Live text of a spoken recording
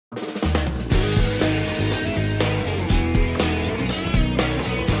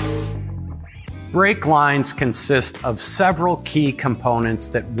Brake lines consist of several key components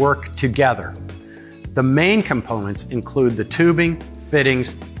that work together. The main components include the tubing,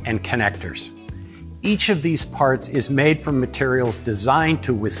 fittings, and connectors. Each of these parts is made from materials designed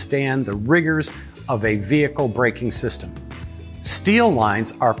to withstand the rigors of a vehicle braking system. Steel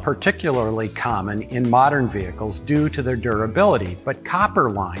lines are particularly common in modern vehicles due to their durability, but copper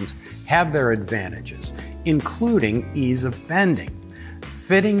lines have their advantages, including ease of bending.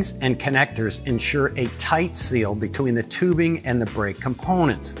 Fittings and connectors ensure a tight seal between the tubing and the brake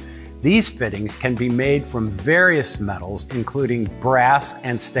components. These fittings can be made from various metals, including brass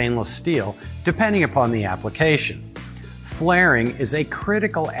and stainless steel, depending upon the application. Flaring is a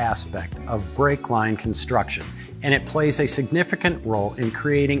critical aspect of brake line construction, and it plays a significant role in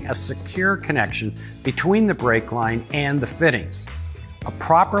creating a secure connection between the brake line and the fittings. A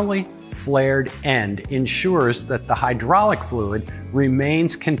properly flared end ensures that the hydraulic fluid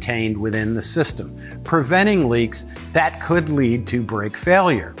remains contained within the system, preventing leaks that could lead to brake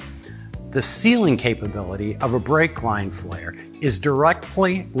failure. The sealing capability of a brake line flare is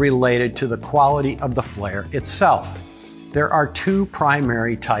directly related to the quality of the flare itself. There are two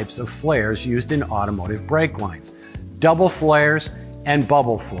primary types of flares used in automotive brake lines: double flares and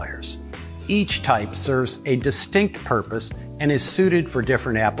bubble flares. Each type serves a distinct purpose and is suited for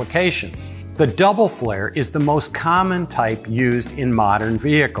different applications. The double flare is the most common type used in modern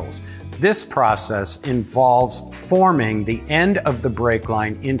vehicles. This process involves forming the end of the brake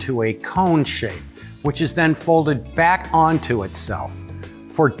line into a cone shape, which is then folded back onto itself.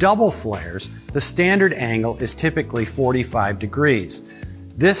 For double flares, the standard angle is typically 45 degrees.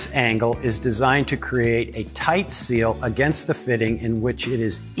 This angle is designed to create a tight seal against the fitting in which it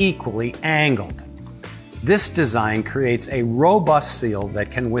is equally angled. This design creates a robust seal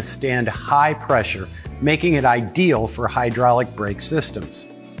that can withstand high pressure, making it ideal for hydraulic brake systems.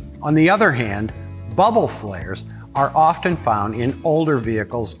 On the other hand, bubble flares are often found in older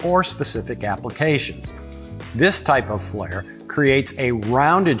vehicles or specific applications. This type of flare creates a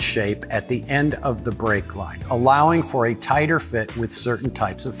rounded shape at the end of the brake line, allowing for a tighter fit with certain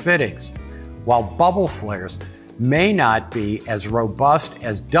types of fittings. While bubble flares may not be as robust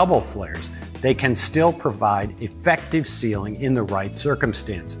as double flares, they can still provide effective sealing in the right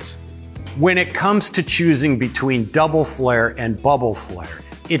circumstances. When it comes to choosing between double flare and bubble flare,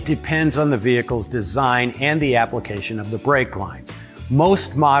 it depends on the vehicle's design and the application of the brake lines.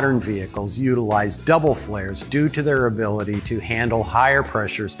 Most modern vehicles utilize double flares due to their ability to handle higher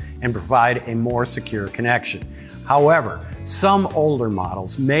pressures and provide a more secure connection. However, some older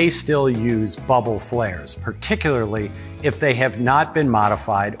models may still use bubble flares, particularly if they have not been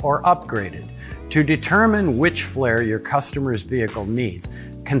modified or upgraded. To determine which flare your customer's vehicle needs,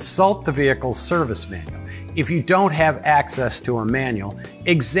 consult the vehicle's service manual. If you don't have access to a manual,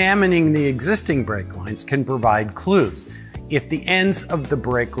 examining the existing brake lines can provide clues. If the ends of the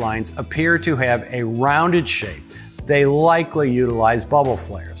brake lines appear to have a rounded shape, they likely utilize bubble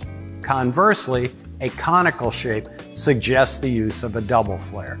flares. Conversely, a conical shape suggests the use of a double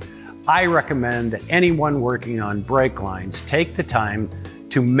flare. I recommend that anyone working on brake lines take the time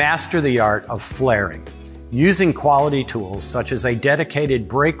to master the art of flaring. Using quality tools such as a dedicated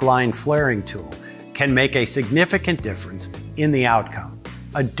brake line flaring tool can make a significant difference in the outcome.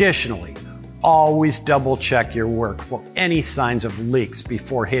 Additionally, always double check your work for any signs of leaks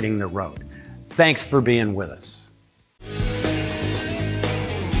before hitting the road. Thanks for being with us.